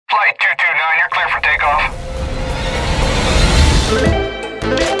Flight 229, you're clear for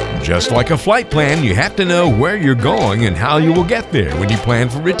takeoff. Just like a flight plan, you have to know where you're going and how you will get there when you plan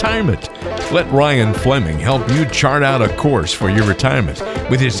for retirement. Let Ryan Fleming help you chart out a course for your retirement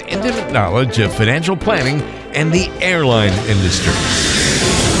with his intimate knowledge of financial planning and the airline industry.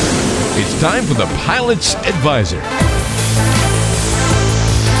 It's time for the Pilot's Advisor.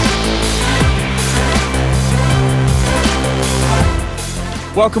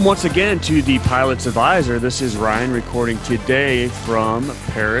 Welcome once again to the Pilot's Advisor. This is Ryan recording today from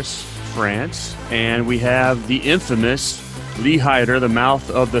Paris, France, and we have the infamous Lee Hyder, the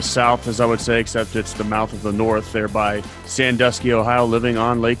mouth of the South, as I would say, except it's the mouth of the North, there by Sandusky, Ohio, living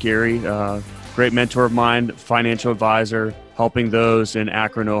on Lake Erie. Great mentor of mine, financial advisor, helping those in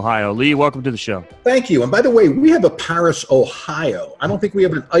Akron, Ohio. Lee, welcome to the show. Thank you. And by the way, we have a Paris, Ohio. I don't think we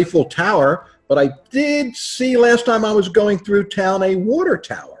have an Eiffel Tower, but I did see last time I was going through town a water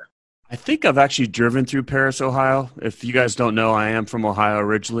tower. I think I've actually driven through Paris, Ohio. If you guys don't know, I am from Ohio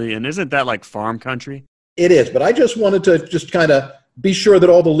originally. And isn't that like farm country? It is, but I just wanted to just kind of be sure that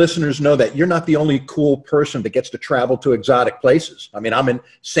all the listeners know that you're not the only cool person that gets to travel to exotic places. I mean, I'm in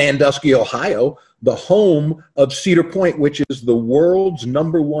Sandusky, Ohio, the home of Cedar Point, which is the world's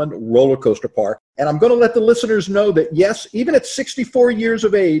 #1 roller coaster park. And I'm going to let the listeners know that, yes, even at 64 years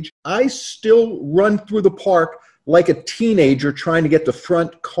of age, I still run through the park like a teenager trying to get the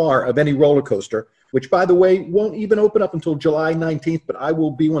front car of any roller coaster, which, by the way, won't even open up until July 19th, but I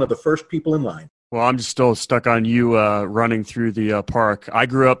will be one of the first people in line. Well, I'm just still stuck on you running through the park. I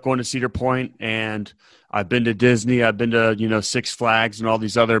grew up going to Cedar Point, and I've been to Disney. I've been to, Six Flags and all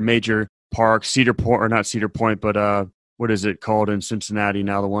these other major parks. Cedar Point, or not Cedar Point, but what is it called in Cincinnati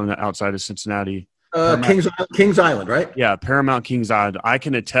now, the one outside of Cincinnati? Kings Island, right? Yeah, Paramount Kings Island. I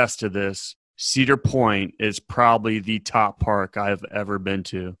can attest to this. Cedar Point is probably the top park I've ever been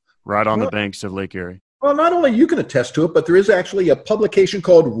to, right on the banks of Lake Erie. Well, not only you can attest to it, but there is actually a publication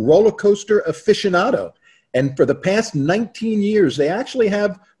called Roller Coaster Aficionado. And for the past 19 years, they actually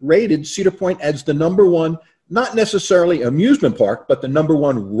have rated Cedar Point as the #1, not necessarily amusement park, but the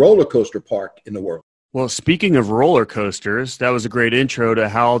 #1 roller coaster park in the world. Well, speaking of roller coasters, that was a great intro to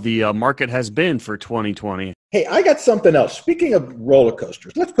how the market has been for 2020. Hey, I got something else. Speaking of roller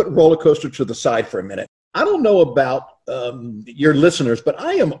coasters, let's put roller coaster to the side for a minute. I don't know about your listeners, but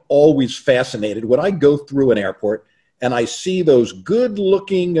I am always fascinated when I go through an airport and I see those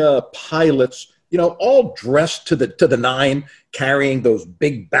good-looking pilots, all dressed to the nine, carrying those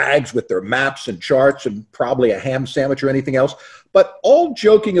big bags with their maps and charts and probably a ham sandwich or anything else. But all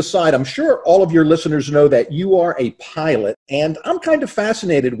joking aside, I'm sure all of your listeners know that you are a pilot, and I'm kind of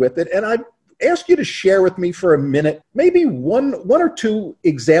fascinated with it. And I'd ask you to share with me for a minute, maybe one or two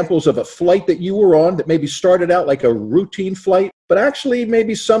examples of a flight that you were on that maybe started out like a routine flight, but actually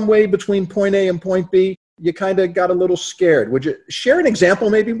maybe some way between point A and point B, you kind of got a little scared. Would you share an example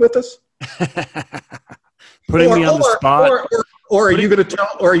maybe with us? Putting me on the spot. Or are you going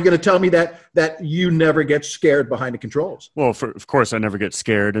to tell me that you never get scared behind the controls? Well, of course I never get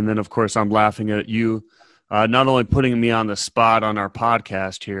scared. And then of course I'm laughing at you, not only putting me on the spot on our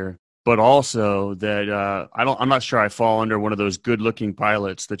podcast here, but also that I'm not sure I fall under one of those good-looking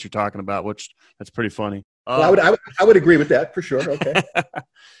pilots that you're talking about, which that's pretty funny. Well, I would agree with that for sure. Okay.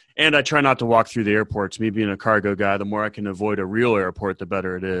 And I try not to walk through the airports. Me being a cargo guy, the more I can avoid a real airport, the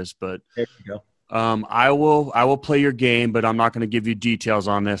better it is. But there you go. I will play your game, but I'm not going to give you details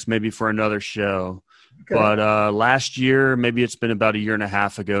on this. Maybe for another show. Okay. But last year, maybe it's been about a year and a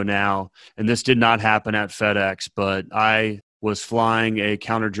half ago now, and this did not happen at FedEx, but I was flying a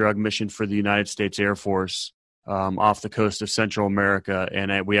counter-drug mission for the United States Air Force off the coast of Central America,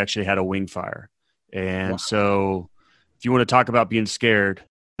 and we actually had a wing fire. And So if you want to talk about being scared,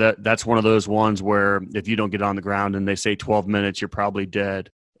 that's one of those ones where if you don't get on the ground and they say 12 minutes, you're probably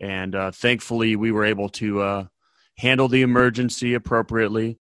dead. And thankfully, we were able to handle the emergency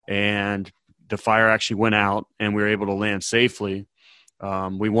appropriately, and the fire actually went out, and we were able to land safely.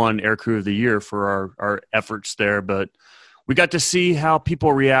 We won Aircrew of the Year for our efforts there, but we got to see how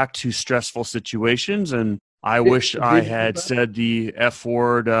people react to stressful situations, and I wish I had said the F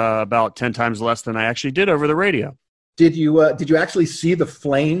word about 10 times less than I actually did over the radio. Did you actually see the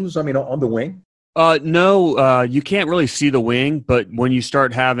flames, on the wing? No, you can't really see the wing, but when you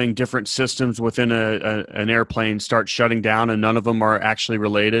start having different systems within an airplane start shutting down and none of them are actually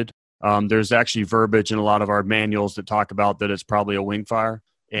related, there's actually verbiage in a lot of our manuals that talk about that it's probably a wing fire,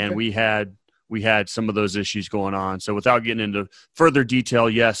 and okay. we had some of those issues going on. So without getting into further detail,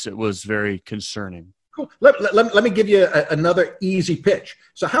 yes, it was very concerning. Cool. Let me give you another easy pitch.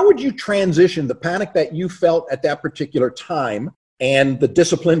 So how would you transition the panic that you felt at that particular time and the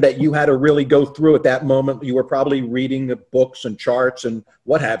discipline that you had to really go through at that moment. You were probably reading the books and charts and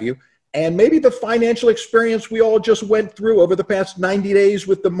what have you. And maybe the financial experience we all just went through over the past 90 days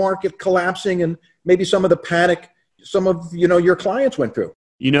with the market collapsing, and maybe some of the panic some of your clients went through.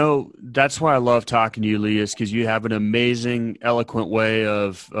 That's why I love talking to you, Lee, is because you have an amazing, eloquent way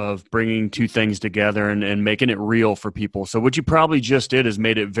of bringing two things together and making it real for people. So what you probably just did is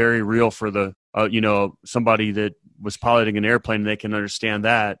made it very real for the, somebody that was piloting an airplane, and they can understand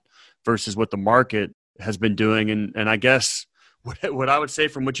that versus what the market has been doing. And I guess what I would say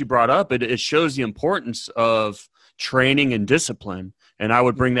from what you brought up, it shows the importance of training and discipline. And I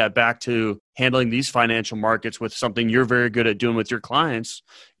would bring that back to handling these financial markets with something you're very good at doing with your clients,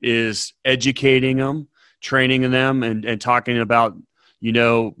 is educating them, training them, and talking about,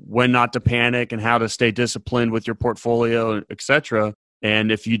 when not to panic and how to stay disciplined with your portfolio, et cetera.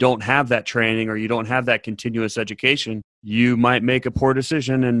 And if you don't have that training or you don't have that continuous education, you might make a poor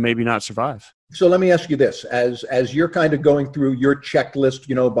decision and maybe not survive. So let me ask you this, as you're kind of going through your checklist,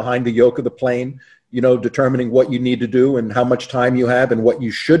 behind the yoke of the plane, determining what you need to do and how much time you have and what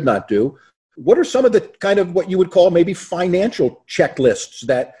you should not do. What are some of the kind of what you would call maybe financial checklists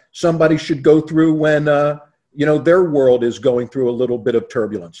that somebody should go through when, their world is going through a little bit of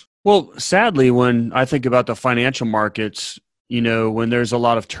turbulence? Well, sadly, when I think about the financial markets, when there's a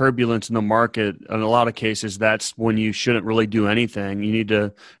lot of turbulence in the market, in a lot of cases, that's when you shouldn't really do anything. You need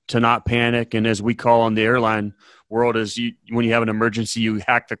to not panic. And as we call on the airline world, is when you have an emergency, you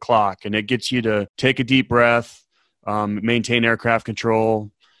hack the clock, and it gets you to take a deep breath, maintain aircraft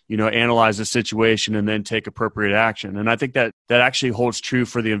control, analyze the situation, and then take appropriate action. And I think that actually holds true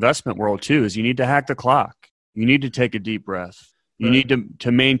for the investment world too, is you need to hack the clock. You need to take a deep breath. You need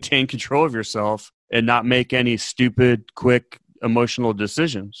to maintain control of yourself and not make any stupid, quick, emotional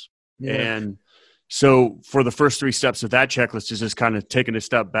decisions. Yeah. And so for the first three steps of that checklist is just kind of taking a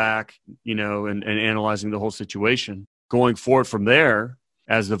step back, and analyzing the whole situation. Going forward from there,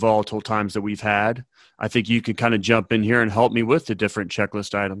 as the volatile times that we've had, I think you can kind of jump in here and help me with the different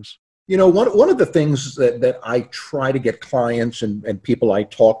checklist items. One of the things that I try to get clients and people I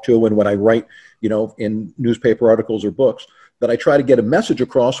talk to, and when I write, in newspaper articles or books, that I try to get a message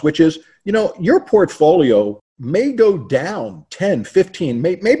across, which is, your portfolio may go down 10, 15,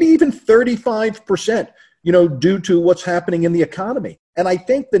 maybe even 35%, due to what's happening in the economy. And I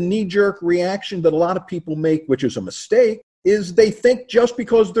think the knee-jerk reaction that a lot of people make, which is a mistake, is they think just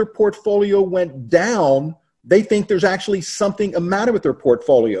because their portfolio went down, they think there's actually something the matter with their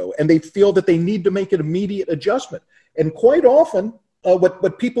portfolio, and they feel that they need to make an immediate adjustment. And quite often,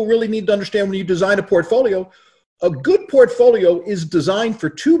 what people really need to understand when you design a portfolio, a good portfolio is designed for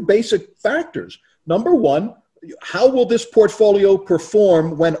two basic factors. Number one, how will this portfolio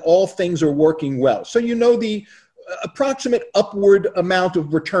perform when all things are working well? So the approximate upward amount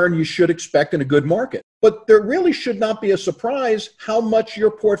of return you should expect in a good market. But there really should not be a surprise how much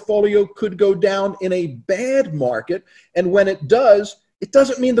your portfolio could go down in a bad market. And when it does, it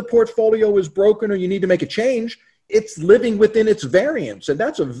doesn't mean the portfolio is broken or you need to make a change. It's living within its variance. And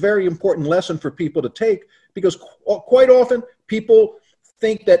that's a very important lesson for people to take, because quite often people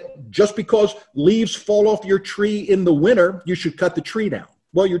think that just because leaves fall off your tree in the winter, you should cut the tree down.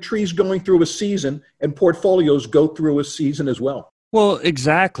 Well, your tree's going through a season, and portfolios go through a season as well. Well,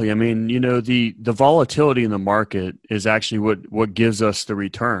 exactly. I mean, the volatility in the market is actually what gives us the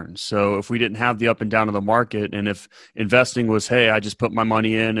return. So if we didn't have the up and down of the market, and if investing was, hey, I just put my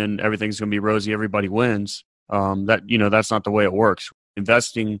money in and everything's going to be rosy, everybody wins, that's not the way it works.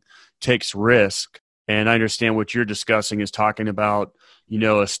 Investing takes risk. And I understand what you're discussing is talking about,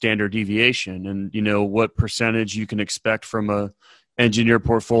 a standard deviation and, what percentage you can expect from a engineer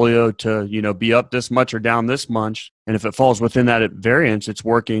portfolio to, be up this much or down this much. And if it falls within that variance, it's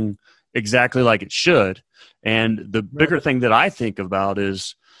working exactly like it should. And the bigger thing that I think about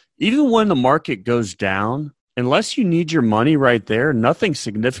is, even when the market goes down, unless you need your money right there, nothing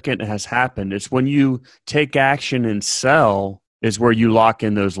significant has happened. It's when you take action and sell is where you lock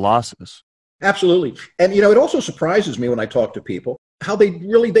in those losses. Absolutely. And, it also surprises me when I talk to people how they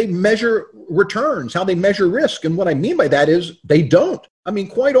measure returns, how they measure risk. And what I mean by that is they don't. I mean,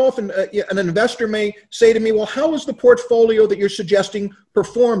 quite often an investor may say to me, well, how has the portfolio that you're suggesting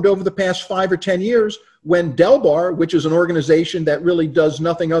performed over the past 5 or 10 years, when Delbar, which is an organization that really does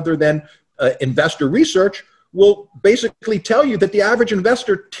nothing other than investor research, will basically tell you that the average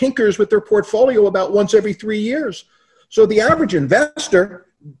investor tinkers with their portfolio about once every 3 years. So the average investor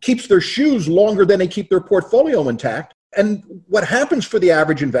keeps their shoes longer than they keep their portfolio intact. And what happens for the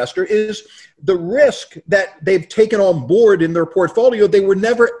average investor is the risk that they've taken on board in their portfolio, they were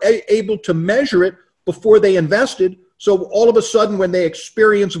never able to measure it before they invested. So all of a sudden, when they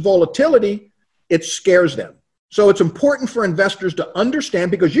experience volatility, it scares them. So it's important for investors to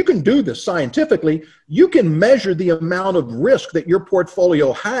understand, because you can do this scientifically. You can measure the amount of risk that your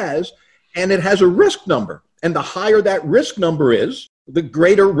portfolio has, and it has a risk number. And the higher that risk number is, the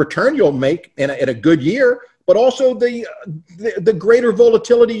greater return you'll make in a good year, but also the greater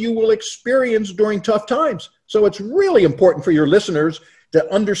volatility you will experience during tough times. So it's really important for your listeners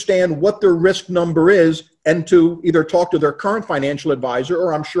to understand what their risk number is, and to either talk to their current financial advisor,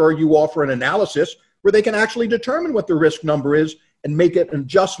 or I'm sure you offer an analysis where they can actually determine what the risk number is and make an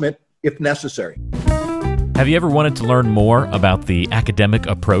adjustment if necessary. Have you ever wanted to learn more about the academic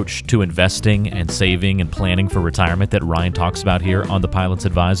approach to investing and saving and planning for retirement that Ryan talks about here on The Pilot's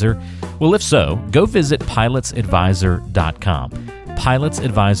Advisor? Well, if so, go visit pilotsadvisor.com.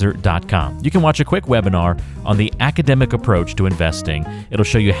 pilotsadvisor.com. You can watch a quick webinar on the academic approach to investing. It'll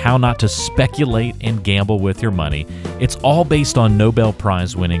show you how not to speculate and gamble with your money. It's all based on Nobel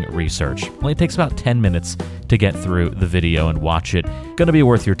Prize winning research. Only takes about 10 minutes to get through the video and watch it. Going to be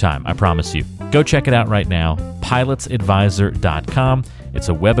worth your time, I promise you. Go check it out right now, pilotsadvisor.com. It's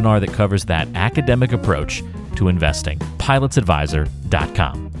a webinar that covers that academic approach to investing.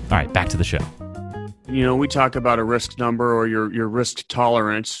 pilotsadvisor.com. All right, back to the show. You know, we talk about a risk number or your risk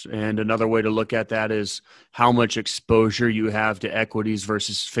tolerance, and another way to look at that is how much exposure you have to equities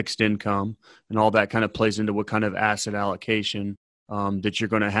versus fixed income, and all that kind of plays into what kind of asset allocation that you're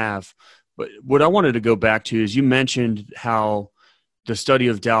going to have. But what I wanted to go back to is you mentioned how the study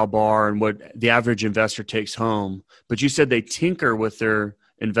of Dalbar and what the average investor takes home, but you said they tinker with their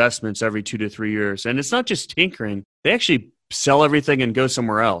investments every 2 to 3 years. And it's not just tinkering. They actually sell everything and go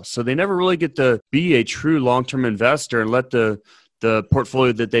somewhere else. So they never really get to be a true long-term investor and let the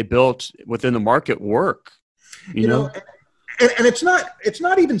portfolio that they built within the market work. You know? And it's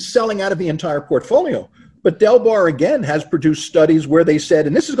not even selling out of the entire portfolio. But Dalbar, again, has produced studies where they said,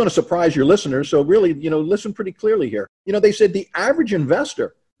 and this is going to surprise your listeners, so really, listen pretty clearly here. They said the average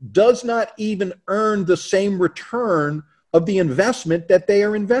investor does not even earn the same return of the investment that they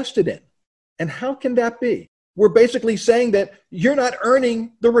are invested in. And how can that be? We're basically saying that you're not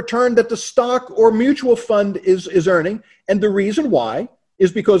earning the return that the stock or mutual fund is earning. And the reason why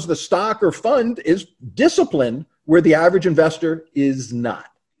is because the stock or fund is disciplined where the average investor is not.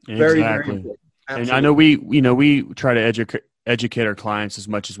 Exactly. Very, very important. Absolutely. And I know we try to educate our clients as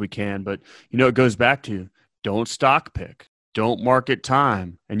much as we can, but it goes back to don't stock pick, don't market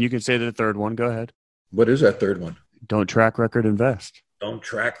time. And you can say the third one. Go ahead. What is that third one? Don't track record invest. Don't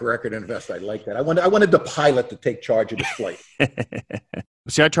track record invest. I like that. I wanted the pilot to take charge of this flight.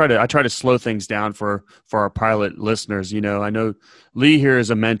 See, I try to slow things down for our pilot listeners. I know Lee here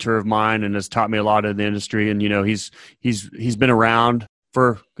is a mentor of mine and has taught me a lot in the industry. And he's been around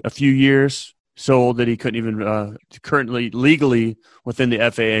for a few years, so old that he couldn't even currently legally within the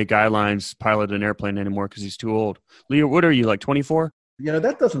FAA guidelines pilot an airplane anymore because he's too old. Lee, what are you, like 24?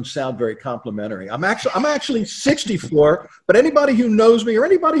 That doesn't sound very complimentary. I'm actually 64, but anybody who knows me or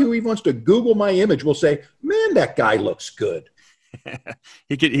anybody who even wants to Google my image will say, man, that guy looks good.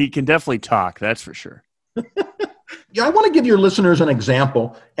 He can definitely talk, that's for sure. Yeah, I want to give your listeners an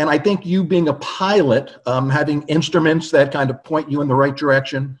example, and I think you being a pilot, having instruments that kind of point you in the right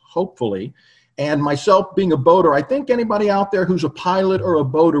direction, hopefully, and myself being a boater, I think anybody out there who's a pilot or a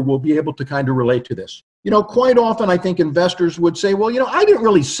boater will be able to kind of relate to this. Quite often I think investors would say, well, I didn't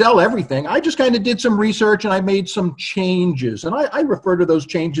really sell everything. I just kind of did some research and I made some changes. And I refer to those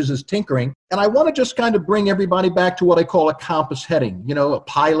changes as tinkering. And I want to just kind of bring everybody back to what I call a compass heading, a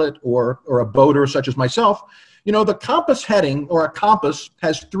pilot or a boater such as myself. The compass heading or a compass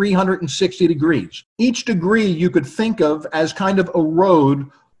has 360 degrees. Each degree you could think of as kind of a road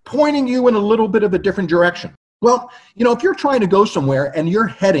pointing you in a little bit of a different direction. Well, if you're trying to go somewhere and your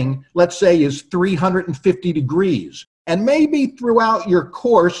heading, let's say, is 350 degrees, and maybe throughout your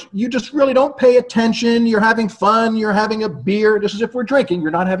course, you just really don't pay attention, you're having fun, you're having a beer. This is if we're drinking.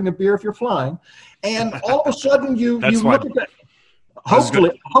 You're not having a beer if you're flying. And all of a sudden you look at that.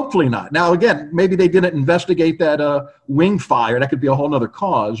 Hopefully not. Now, again, maybe they didn't investigate that wing fire. That could be a whole other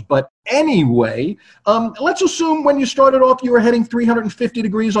cause. But anyway, let's assume when you started off, you were heading 350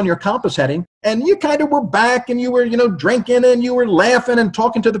 degrees on your compass heading, and you kind of were back and you were, drinking and you were laughing and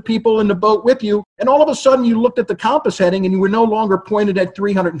talking to the people in the boat with you. And all of a sudden you looked at the compass heading and you were no longer pointed at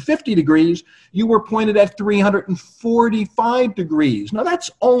 350 degrees. You were pointed at 345 degrees. Now,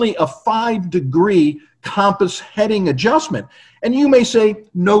 that's only a 5-degree compass heading adjustment. And you may say,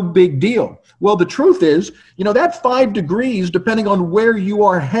 no big deal. Well, the truth is, that 5 degrees, depending on where you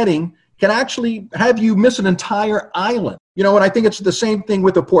are heading, can actually have you miss an entire island. You know, and I think it's the same thing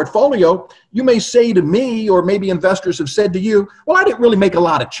with a portfolio. You may say to me, or maybe investors have said to you, well, I didn't really make a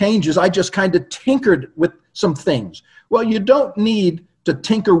lot of changes. I just kind of tinkered with some things. Well, you don't need to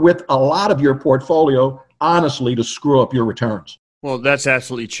tinker with a lot of your portfolio, honestly, to screw up your returns. Well, that's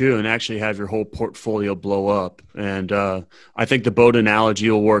absolutely true, and actually have your whole portfolio blow up. And I think the boat analogy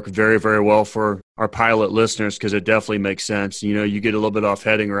will work very, very well for our pilot listeners, because it definitely makes sense. You know, you get a little bit off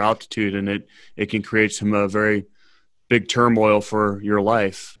heading or altitude, and it can create some very big turmoil for your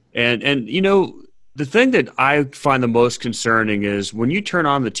life. And you know, the thing that I find the most concerning is when you turn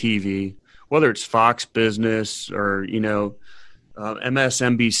on the TV, whether it's Fox Business or, you know,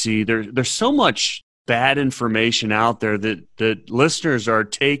 MSNBC, there's so much bad information out there that listeners are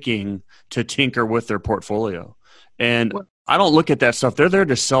taking to tinker with their portfolio. And I don't look at that stuff. They're there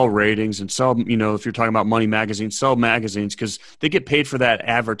to sell ratings and sell, you know, if you're talking about Money Magazine, sell magazines, because they get paid for that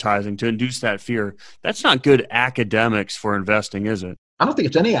advertising to induce that fear. That's not good academics for investing, is it? I don't think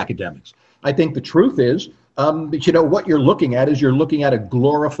it's any academics. I think the truth is, that, you know, what you're looking at is you're looking at a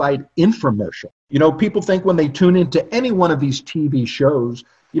glorified infomercial. You know, people think when they tune into any one of these TV shows,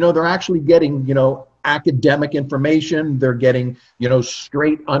 you know, they're actually getting, you know, academic information. They're getting, you know,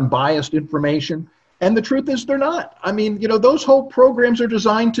 straight, unbiased information. And the truth is they're not. I mean, you know, those whole programs are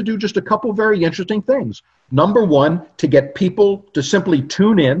designed to do just a couple very interesting things. Number one, to get people to simply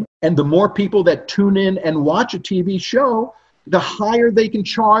tune in. And the more people that tune in and watch a TV show, the higher they can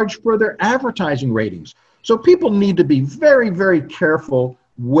charge for their advertising ratings. So people need to be very, very careful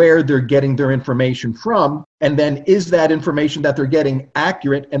where they're getting their information from. And then is that information that they're getting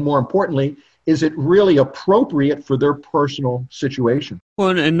accurate? And more importantly, is it really appropriate for their personal situation?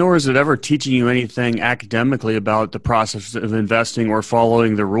 Well, and nor is it ever teaching you anything academically about the process of investing or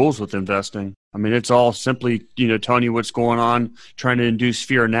following the rules with investing. I mean, it's all simply, you know, telling you what's going on, trying to induce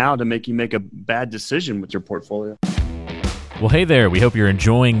fear now to make you make a bad decision with your portfolio. Well, hey there. We hope you're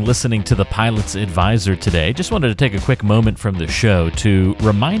enjoying listening to the Pilot's Advisor today. Just wanted to take a quick moment from the show to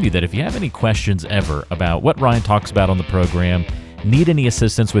remind you that if you have any questions ever about what Ryan talks about on the program, need any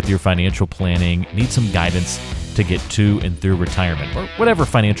assistance with your financial planning, need some guidance to get to and through retirement, or whatever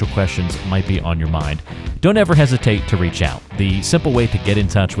financial questions might be on your mind, don't ever hesitate to reach out. The simple way to get in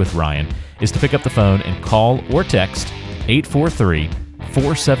touch with Ryan is to pick up the phone and call or text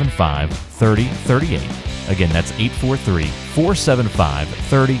 843-475-3038. Again, that's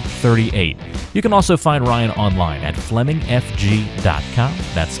 843-475-3038. You can also find Ryan online at FlemingFG.com.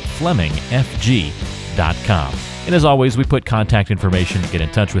 That's FlemingFG.com. And as always, we put contact information to get in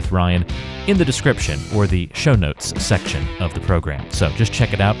touch with Ryan in the description or the show notes section of the program. So just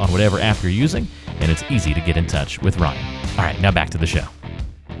check it out on whatever app you're using, and it's easy to get in touch with Ryan. All right, now back to the show.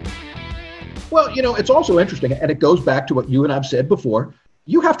 Well, you know, it's also interesting, and it goes back to what you and I've said before.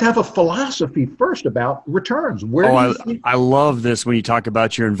 You have to have a philosophy first about returns. I love this when you talk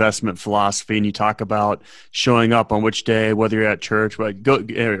about your investment philosophy and you talk about showing up on which day, whether you're at church. But go for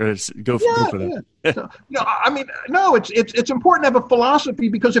that. Yeah. It's important to have a philosophy,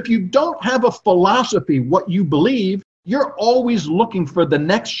 because if you don't have a philosophy, what you believe, you're always looking for the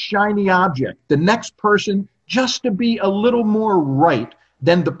next shiny object, the next person, just to be a little more right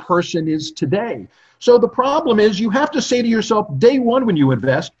than the person is today. So the problem is you have to say to yourself, day one when you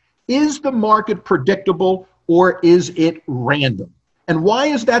invest, is the market predictable or is it random? And why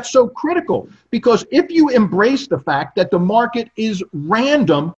is that so critical? Because if you embrace the fact that the market is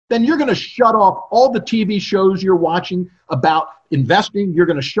random, then you're going to shut off all the TV shows you're watching about investing. You're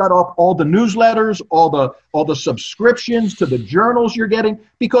going to shut off all the newsletters, all the subscriptions to the journals you're getting,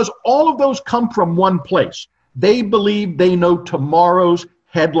 because all of those come from one place. They believe they know tomorrow's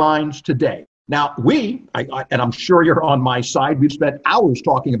headlines today. Now, and I'm sure you're on my side, we've spent hours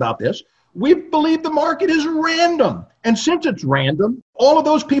talking about this, we believe the market is random. And since it's random, all of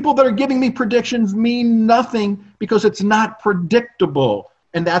those people that are giving me predictions mean nothing, because it's not predictable.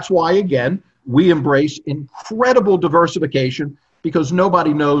 And that's why, again, we embrace incredible diversification, because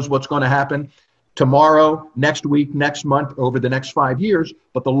nobody knows what's going to happen tomorrow, next week, next month, over the next 5 years.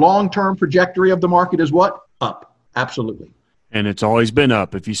 But the long-term trajectory of the market is what? Up. Absolutely. And it's always been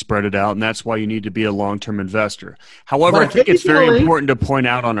up if you spread it out, and that's why you need to be a long-term investor. However, I think it's very important to point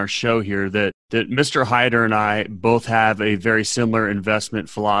out on our show here that Mr. Hyder and I both have a very similar investment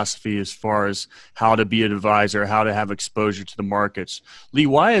philosophy as far as how to be an advisor, how to have exposure to the markets. Lee,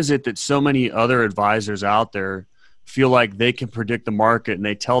 why is it that so many other advisors out there feel like they can predict the market, and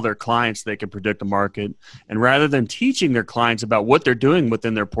they tell their clients they can predict the market, and rather than teaching their clients about what they're doing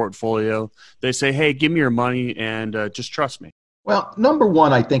within their portfolio, they say, hey, give me your money and just trust me? Well, number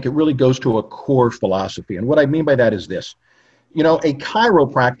one, I think it really goes to a core philosophy. And what I mean by that is this. A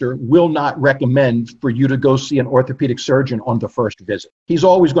chiropractor will not recommend for you to go see an orthopedic surgeon on the first visit. He's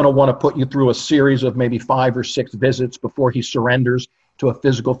always going to want to put you through a series of maybe 5 or 6 visits before he surrenders to a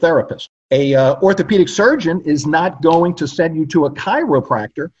physical therapist. A orthopedic surgeon is not going to send you to a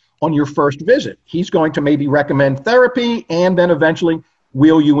chiropractor on your first visit. He's going to maybe recommend therapy and then eventually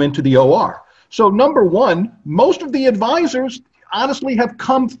wheel you into the OR. So number one, most of the advisors honestly have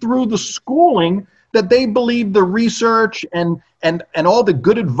come through the schooling that they believe the research and all the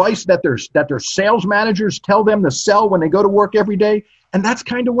good advice that their sales managers tell them to sell when they go to work every day. And that's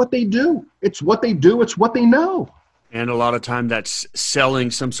kind of what they do. It's what they do. It's what they know. And a lot of time that's selling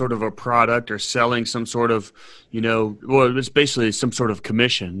some sort of a product or selling some sort of, it's basically some sort of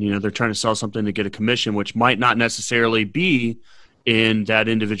commission. They're trying to sell something to get a commission, which might not necessarily be in that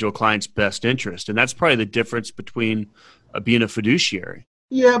individual client's best interest. And that's probably the difference between being a fiduciary.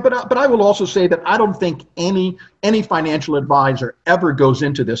 Yeah, but I will also say that I don't think any financial advisor ever goes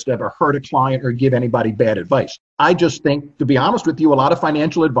into this to ever hurt a client or give anybody bad advice. I just think, to be honest with you, a lot of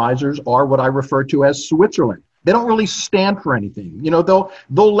financial advisors are what I refer to as Switzerland. They don't really stand for anything. They'll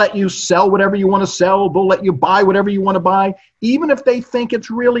let you sell whatever you want to sell. They'll let you buy whatever you want to buy, even if they think it's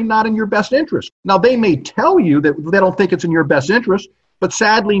really not in your best interest. Now, they may tell you that they don't think it's in your best interest, but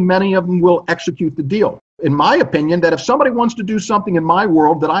sadly, many of them will execute the deal. In my opinion, that if somebody wants to do something in my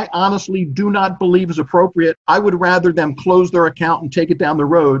world that I honestly do not believe is appropriate, I would rather them close their account and take it down the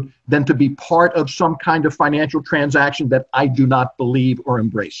road than to be part of some kind of financial transaction that I do not believe or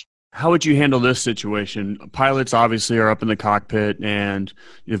embrace. How would you handle this situation? Pilots obviously are up in the cockpit, and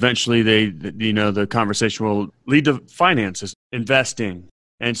eventually the conversation will lead to finances, investing.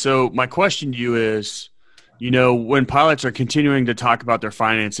 And so my question to you is, when pilots are continuing to talk about their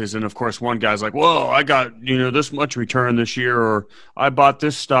finances, and of course one guy's like, whoa, I got, this much return this year, or I bought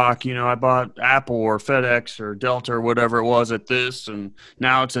this stock, I bought Apple or FedEx or Delta or whatever it was at this, and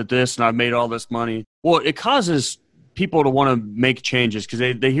now it's at this, and I've made all this money. Well, it causes people to want to make changes because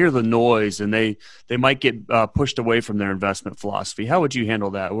they hear the noise and they might get pushed away from their investment philosophy. How would you handle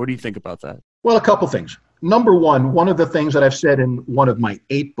that? What do you think about that? Well, a couple things. Number one of the things that I've said in one of my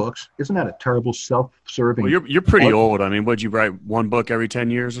 8 books, isn't that a terrible self-serving? Well, you're pretty old. I mean, would you write one book every 10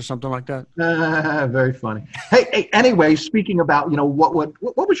 years or something like that? Very funny. Hey, anyway, speaking about,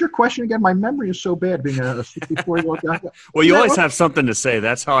 what was your question again? My memory is so bad being a 64-year-old guy. Well, you always have something to say.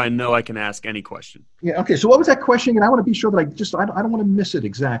 That's how I know I can ask any question. Yeah. Okay. So what was that question again? I want to be sure that I don't want to miss it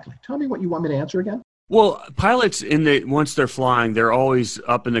exactly. Tell me what you want me to answer again. Well, pilots once they're flying, they're always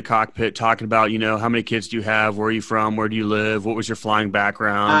up in the cockpit talking about, how many kids do you have? Where are you from? Where do you live? What was your flying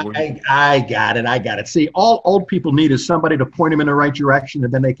background? I got it. See, all old people need is somebody to point them in the right direction,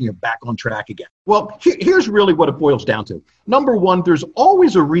 and then they can get back on track again. Well, here's really what it boils down to. Number one, there's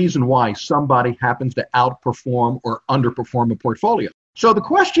always a reason why somebody happens to outperform or underperform a portfolio. So the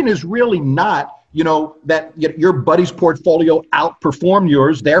question is really not, that your buddy's portfolio outperformed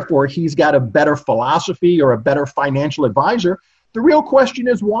yours, therefore he's got a better philosophy or a better financial advisor. The real question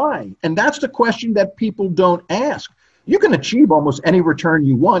is why? And that's the question that people don't ask. You can achieve almost any return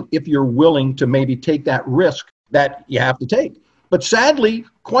you want if you're willing to maybe take that risk that you have to take. But sadly,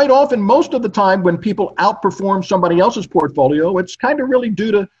 quite often, most of the time when people outperform somebody else's portfolio, it's kind of really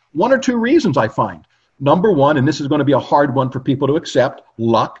due to 1 or 2 reasons, I find. Number one, and this is going to be a hard one for people to accept,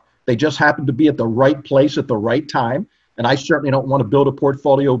 luck. They just happen to be at the right place at the right time. And I certainly don't want to build a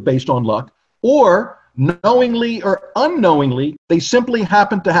portfolio based on luck. Or knowingly or unknowingly, they simply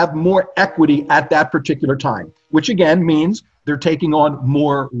happen to have more equity at that particular time, which again means they're taking on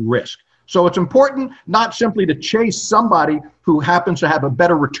more risk. So it's important not simply to chase somebody who happens to have a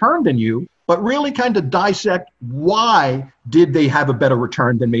better return than you, but really kind of dissect why did they have a better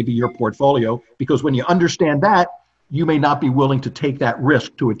return than maybe your portfolio? Because when you understand that, you may not be willing to take that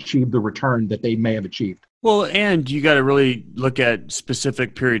risk to achieve the return that they may have achieved. Well, and you got to really look at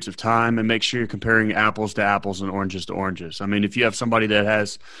specific periods of time and make sure you're comparing apples to apples and oranges to oranges. I mean, if you have somebody that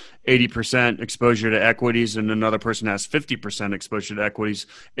has 80% exposure to equities and another person has 50% exposure to equities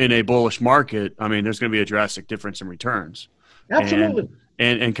in a bullish market, I mean, there's going to be a drastic difference in returns. Absolutely.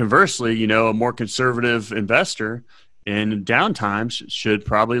 And conversely, a more conservative investor in downtimes should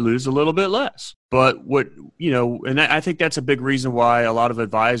probably lose a little bit less. But and I think that's a big reason why a lot of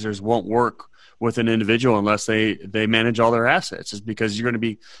advisors won't work with an individual unless they manage all their assets, is because you're going to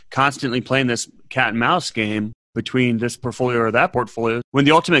be constantly playing this cat and mouse game between this portfolio or that portfolio, when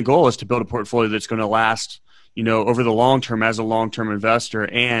the ultimate goal is to build a portfolio that's going to last, over the long term as a long-term investor,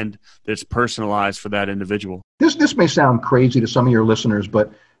 and that's personalized for that individual. This may sound crazy to some of your listeners,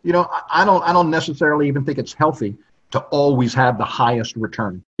 but I don't necessarily even think it's healthy to always have the highest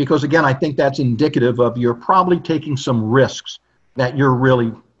return. Because again, I think that's indicative of you're probably taking some risks that you're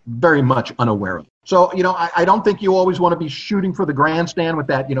really very much unaware of. So, I don't think you always want to be shooting for the grandstand with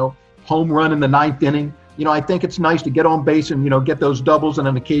that, home run in the 9th inning. I think it's nice to get on base and, get those doubles and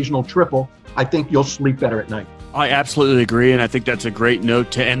an occasional triple. I think you'll sleep better at night. I absolutely agree, and I think that's a great note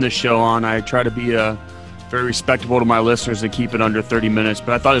to end the show on. I try to be very respectable to my listeners and keep it under 30 minutes,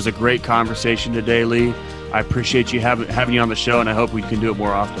 but I thought it was a great conversation today, Lee. I appreciate you having you on the show, and I hope we can do it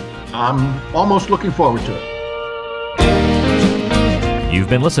more often. I'm almost looking forward to it. You've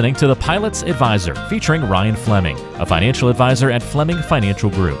been listening to The Pilot's Advisor, featuring Ryan Fleming, a financial advisor at Fleming Financial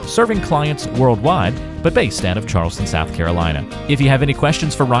Group, serving clients worldwide, but based out of Charleston, South Carolina. If you have any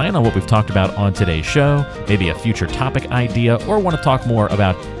questions for Ryan on what we've talked about on today's show, maybe a future topic idea, or want to talk more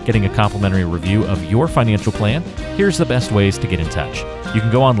about getting a complimentary review of your financial plan, here's the best ways to get in touch. You can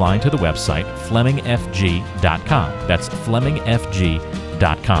go online to the website FlemingFG.com. That's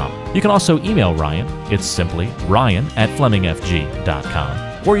FlemingFG.com. You can also email Ryan. It's simply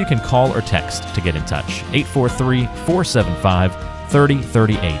Ryan@FlemingFG.com. Or you can call or text to get in touch.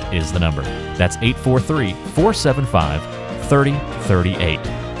 843-475-3038 is the number. That's 843-475-3038.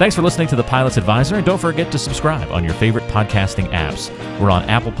 Thanks for listening to The Pilot's Advisor, and don't forget to subscribe on your favorite podcasting apps. We're on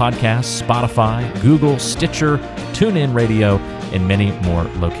Apple Podcasts, Spotify, Google, Stitcher, TuneIn Radio, and many more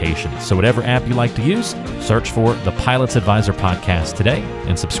locations. So whatever app you like to use, search for The Pilot's Advisor Podcast today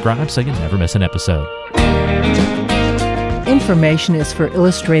and subscribe so you never miss an episode. Information is for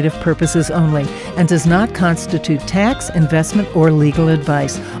illustrative purposes only and does not constitute tax, investment, or legal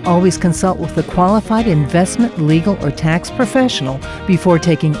advice. Always consult with a qualified investment, legal, or tax professional before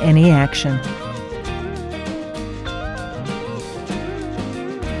taking any action.